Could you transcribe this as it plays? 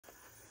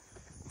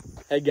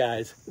Hey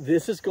guys,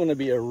 this is going to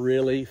be a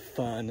really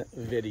fun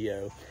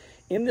video.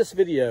 In this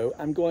video,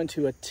 I'm going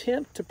to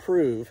attempt to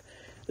prove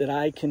that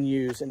I can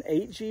use an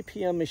 8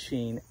 GPM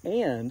machine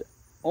and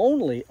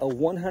only a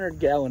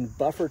 100-gallon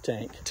buffer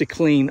tank to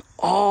clean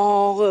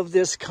all of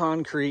this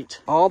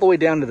concrete all the way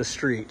down to the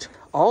street,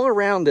 all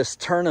around this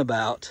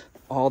turnabout,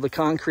 all the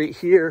concrete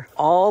here,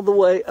 all the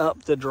way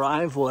up the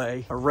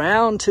driveway,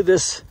 around to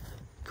this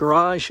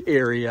garage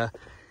area,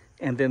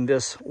 and then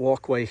this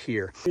walkway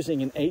here.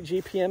 Using an 8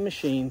 GPM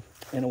machine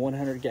and a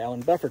 100-gallon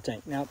buffer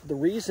tank. Now, the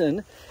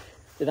reason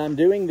that I'm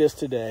doing this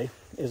today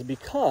is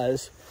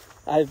because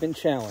I've been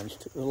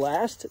challenged. The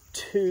last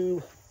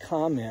two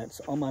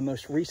comments on my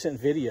most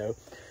recent video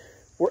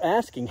were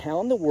asking,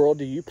 how in the world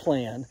do you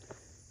plan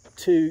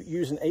to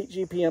use an 8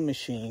 GPM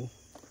machine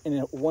and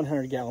a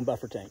 100-gallon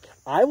buffer tank?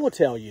 I will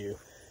tell you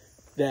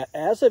that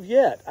as of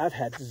yet, I've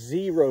had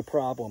zero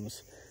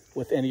problems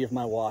with any of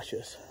my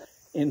washes.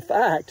 In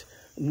fact,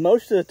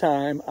 most of the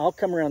time, I'll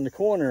come around the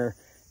corner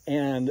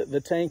and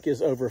the tank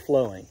is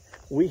overflowing.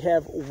 We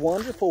have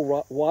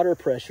wonderful water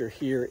pressure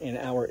here in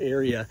our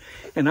area,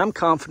 and I'm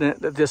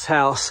confident that this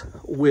house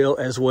will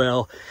as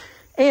well.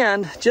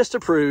 And just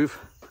to prove,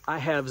 I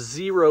have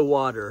zero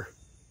water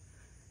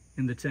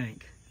in the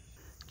tank.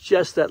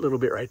 Just that little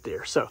bit right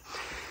there. So,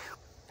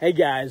 hey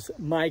guys,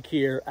 Mike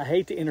here. I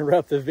hate to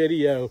interrupt the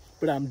video,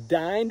 but I'm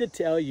dying to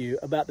tell you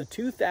about the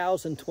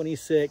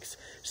 2026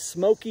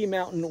 Smoky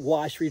Mountain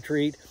Wash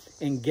Retreat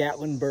in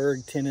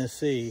Gatlinburg,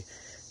 Tennessee.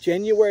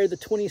 January the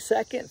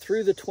 22nd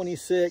through the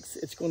 26th,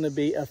 it's going to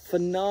be a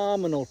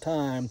phenomenal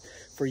time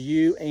for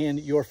you and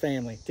your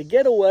family to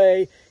get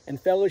away and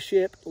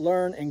fellowship,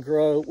 learn, and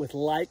grow with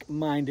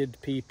like-minded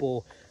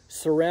people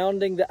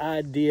surrounding the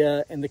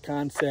idea and the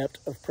concept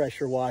of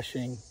pressure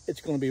washing.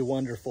 It's going to be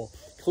wonderful.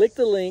 Click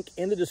the link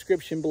in the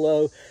description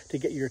below to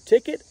get your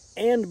ticket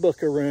and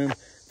book a room.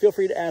 Feel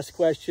free to ask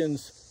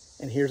questions.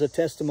 And here's a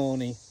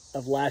testimony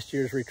of last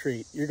year's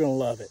retreat. You're going to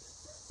love it.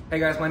 Hey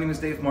guys, my name is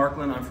Dave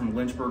Markland. I'm from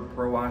Lynchburg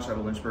Pro Wash out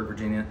of Lynchburg,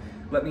 Virginia.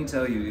 Let me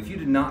tell you, if you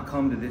did not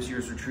come to this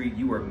year's retreat,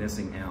 you are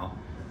missing out.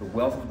 The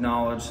wealth of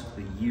knowledge,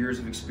 the years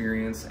of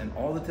experience, and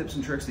all the tips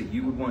and tricks that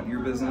you would want in your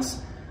business,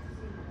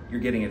 you're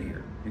getting it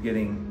here. You're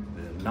getting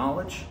the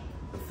knowledge,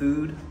 the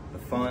food, the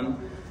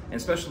fun, and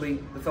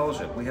especially the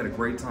fellowship. We had a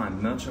great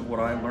time. Much of what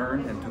I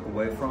learned and took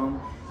away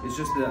from is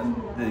just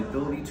the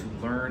ability to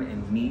learn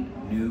and meet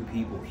new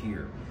people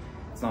here.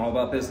 It's not all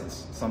about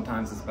business.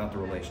 Sometimes it's about the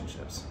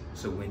relationships.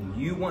 So when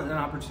you want an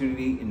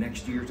opportunity in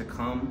next year to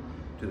come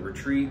to the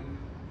retreat,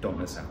 don't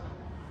miss out.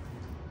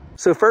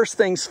 So first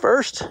things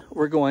first,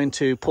 we're going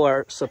to pull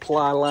our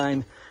supply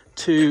line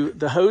to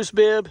the hose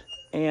bib,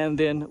 and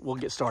then we'll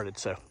get started.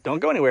 So don't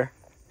go anywhere.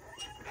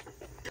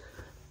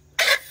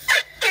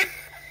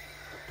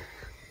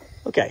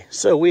 Okay,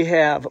 so we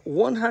have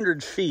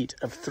 100 feet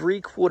of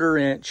 3/4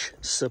 inch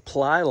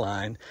supply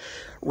line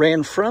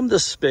ran from the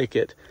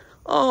spigot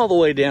all the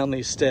way down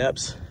these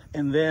steps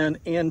and then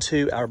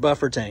into our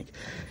buffer tank.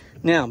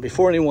 Now,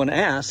 before anyone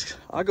asks,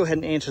 I'll go ahead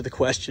and answer the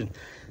question.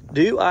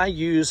 Do I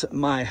use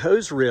my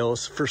hose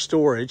reels for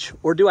storage,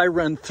 or do I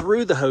run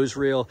through the hose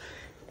reel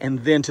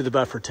and then to the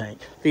buffer tank?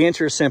 The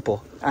answer is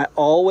simple. I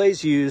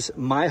always use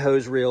my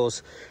hose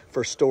reels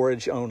for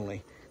storage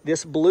only.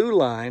 This blue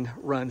line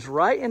runs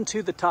right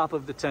into the top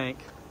of the tank,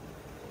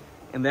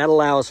 and that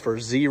allows for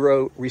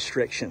zero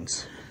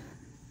restrictions.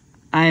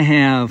 I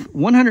have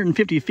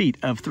 150 feet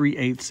of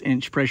 3/8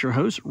 inch pressure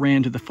hose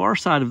ran to the far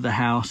side of the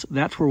house.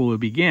 That's where we'll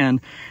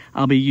begin.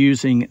 I'll be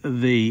using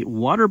the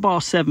Water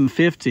Boss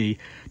 750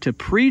 to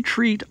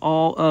pre-treat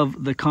all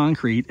of the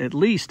concrete, at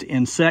least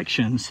in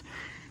sections.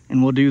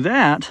 And we'll do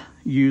that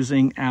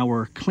using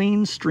our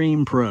Clean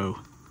Stream Pro.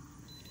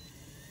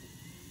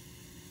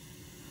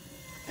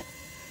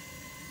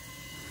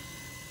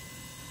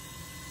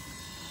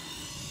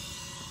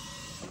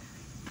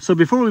 So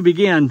before we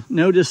begin,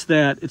 notice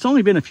that it's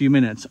only been a few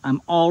minutes.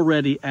 I'm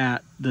already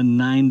at the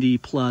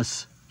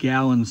 90+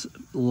 gallons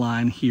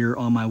line here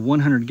on my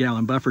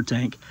 100-gallon buffer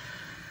tank.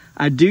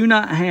 I do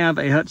not have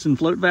a Hudson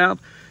float valve,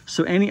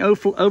 so any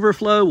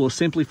overflow will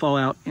simply fall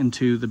out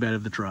into the bed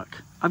of the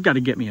truck. I've got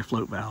to get me a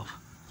float valve.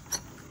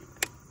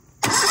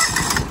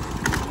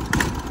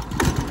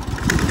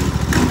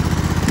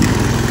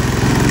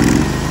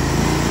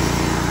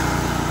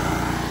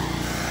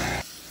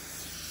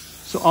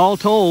 So all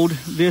told,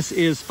 this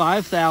is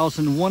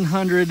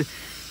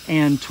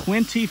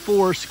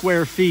 5,124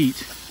 square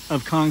feet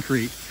of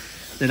concrete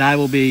that I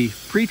will be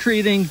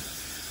pre-treating,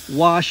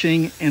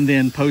 washing, and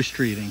then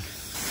post-treating.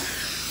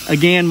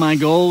 Again, my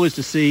goal is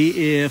to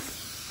see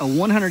if a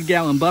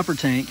 100-gallon buffer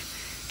tank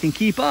can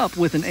keep up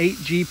with an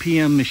 8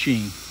 GPM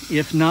machine.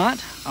 If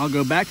not, I'll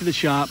go back to the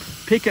shop,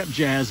 pick up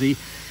Jazzy.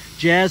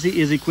 Jazzy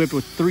is equipped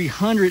with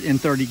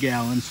 330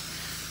 gallons.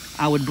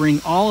 I would bring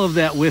all of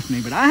that with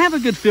me, but I have a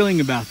good feeling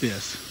about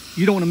this.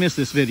 You don't want to miss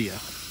this video.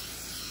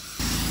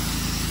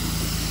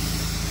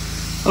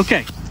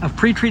 Okay, I've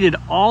pre-treated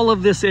all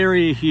of this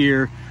area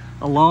here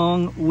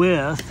along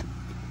with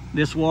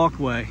this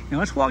walkway. Now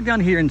let's walk down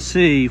here and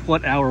see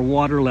what our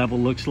water level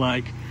looks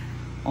like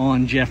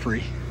on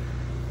Jeffrey.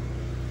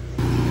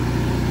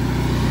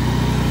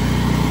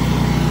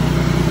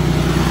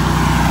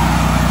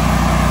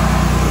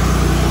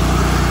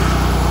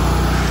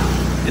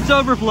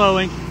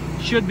 overflowing,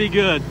 should be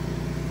good.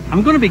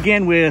 I'm going to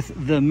begin with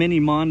the Mini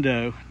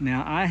Mondo.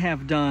 Now I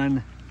have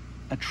done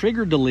a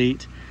trigger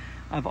delete.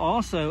 I've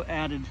also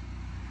added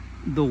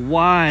the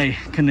Y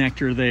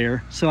connector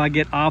there so I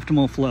get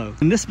optimal flow.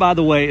 And this, by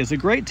the way, is a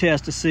great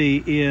test to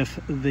see if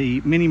the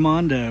Mini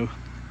Mondo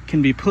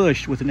can be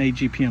pushed with an 8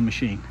 GPM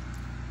machine.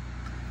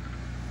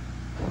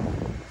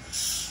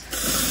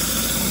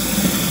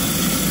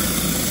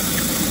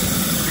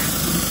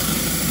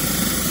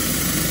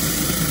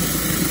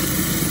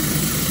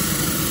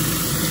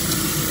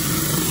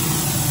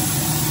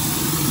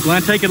 I'm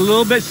going to take it a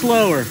little bit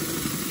slower.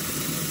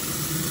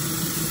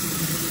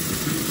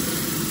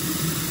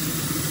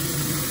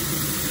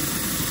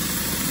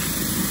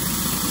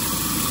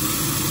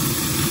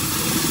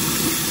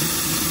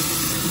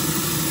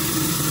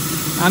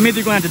 I'm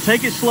either going to have to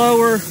take it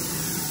slower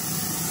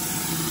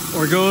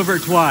or go over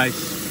it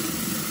twice.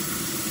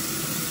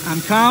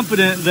 I'm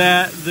confident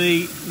that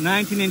the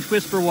 19-inch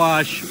whisper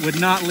wash would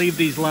not leave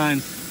these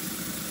lines.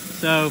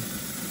 So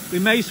we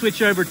may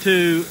switch over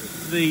to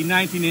the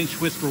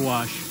 19-inch whisper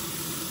wash.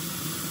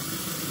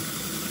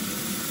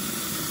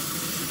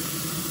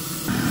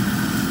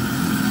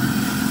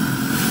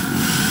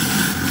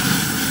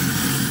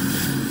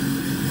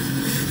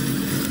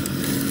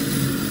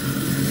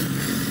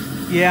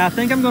 Yeah, I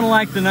think I'm going to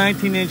like the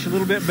 19-inch a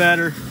little bit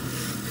better.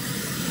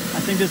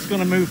 I think this is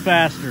going to move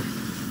faster.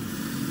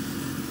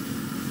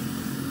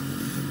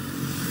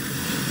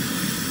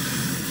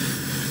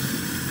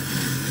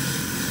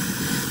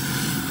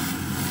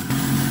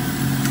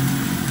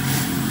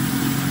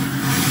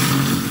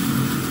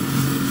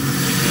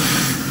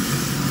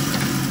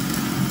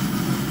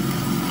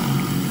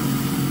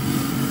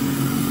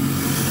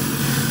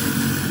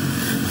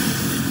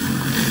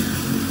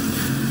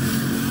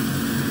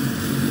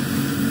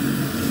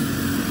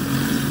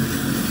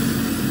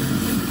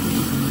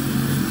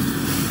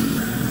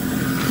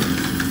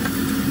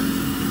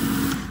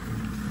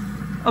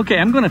 Okay,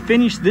 I'm going to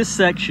finish this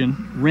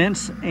section,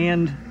 rinse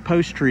and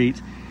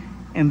post-treat,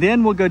 and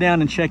then we'll go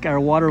down and check our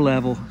water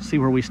level, see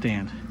where we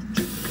stand.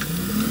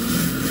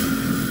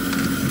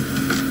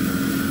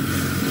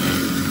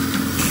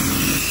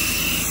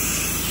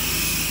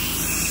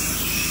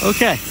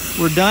 Okay,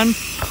 we're done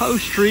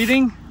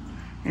post-treating,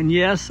 and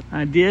yes,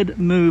 I did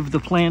move the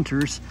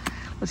planters.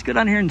 Let's go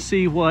down here and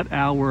see what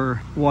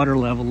our water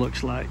level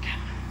looks like.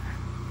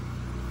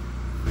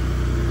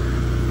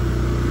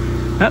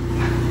 Yep.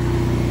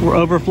 We're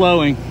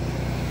overflowing.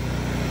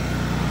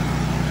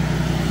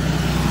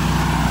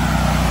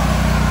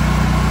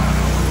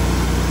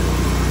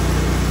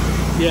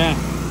 Yeah,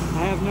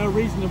 I have no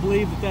reason to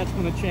believe that that's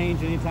going to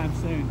change anytime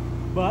soon.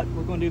 But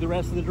we're going to do the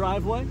rest of the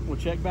driveway. We'll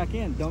check back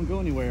in. Don't go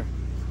anywhere.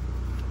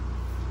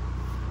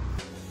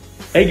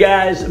 Hey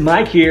guys,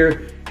 Mike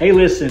here. Hey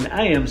listen,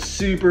 I am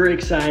super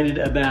excited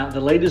about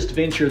the latest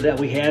venture that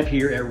we have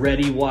here at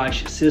Ready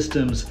Wash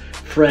Systems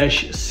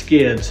Fresh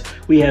Skids.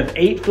 We have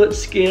 8-foot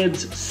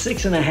skids,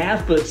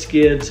 6.5-foot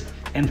skids,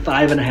 and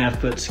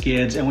 5.5-foot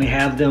skids, and we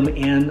have them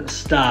in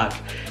stock.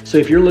 So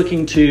if you're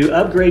looking to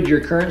upgrade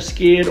your current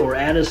skid or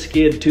add a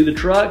skid to the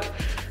truck,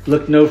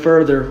 look no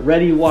further.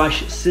 Ready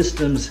Wash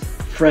Systems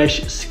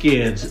Fresh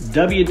Skids.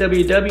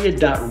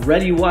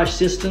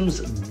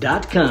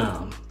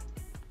 www.readywashsystems.com.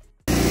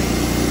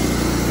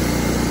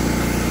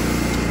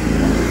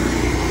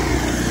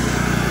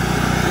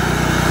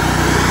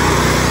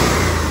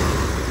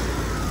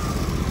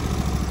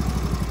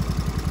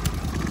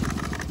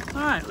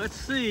 Let's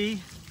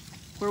see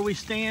where we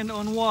stand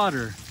on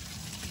water.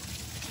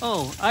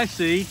 Oh, I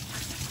see.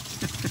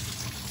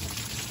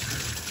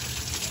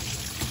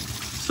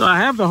 So I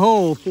have the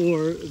hole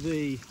for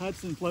the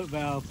Hudson float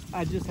valve.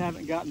 I just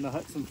haven't gotten the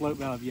Hudson float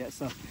valve yet,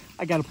 so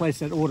I got to place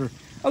that order.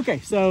 Okay,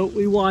 so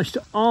we washed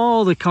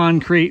all the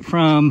concrete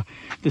from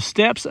the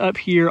steps up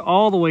here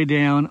all the way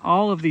down,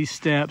 all of these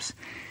steps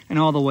and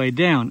all the way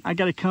down. I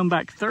got to come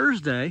back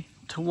Thursday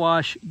to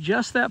wash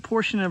just that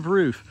portion of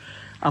roof.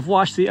 I've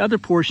washed the other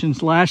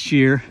portions last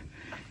year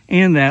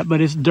and that, but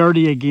it's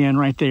dirty again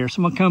right there. So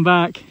I'm gonna come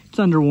back, it's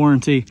under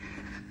warranty.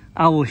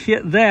 I will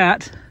hit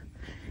that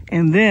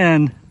and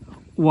then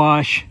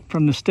wash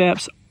from the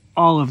steps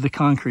all of the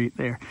concrete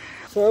there.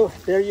 So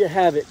there you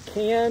have it.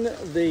 Can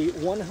the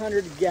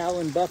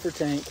 100-gallon buffer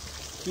tank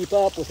keep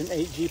up with an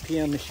 8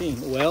 GPM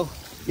machine? Well,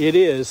 it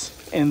is,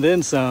 and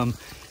then some.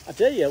 I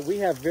tell you, we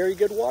have very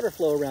good water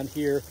flow around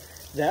here.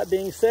 That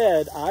being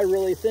said, I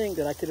really think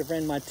that I could have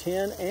ran my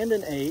 10 and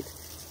an 8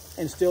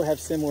 and still have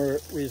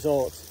similar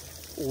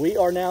results. We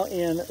are now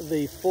in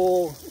the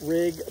full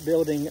rig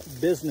building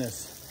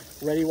business.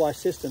 Ready Wash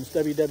Systems,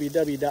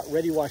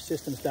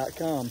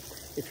 www.readywashsystems.com.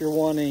 If you're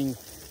wanting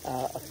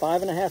a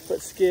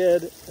 5.5-foot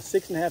skid, a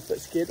 6.5-foot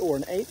skid, or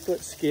an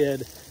 8-foot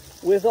skid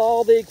with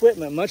all the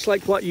equipment, much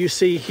like what you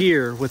see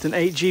here with an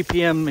 8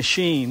 GPM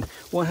machine,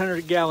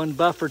 100-gallon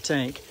buffer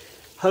tank,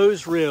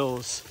 hose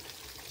reels,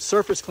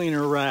 surface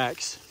cleaner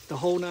racks, the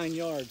whole 9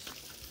 yards,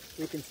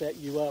 we can set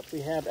you up.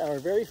 We have our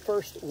very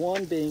first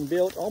one being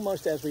built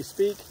almost as we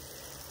speak,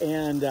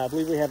 and I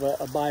believe we have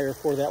a buyer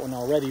for that one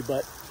already,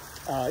 but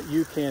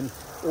you can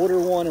Order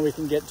one and we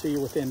can get to you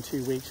within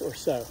 2 weeks or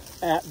so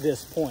at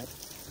this point.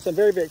 So I'm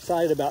very, very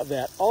excited about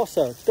that.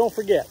 Also, don't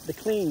forget the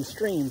Clean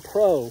Stream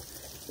Pro.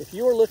 If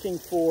you are looking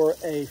for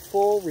a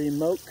full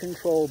remote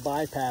control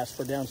bypass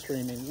for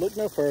downstreaming, look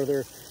no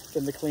further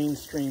than the Clean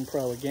Stream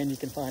Pro. Again, you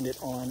can find it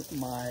on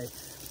my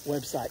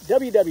website,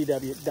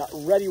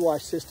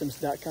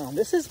 www.readywashsystems.com.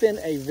 This has been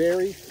a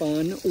very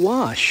fun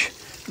wash.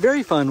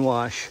 Very fun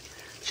wash.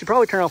 Should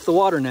probably turn off the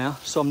water now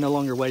so I'm no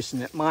longer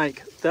wasting it.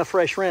 Mike, the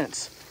fresh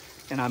rinse,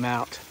 and I'm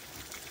out.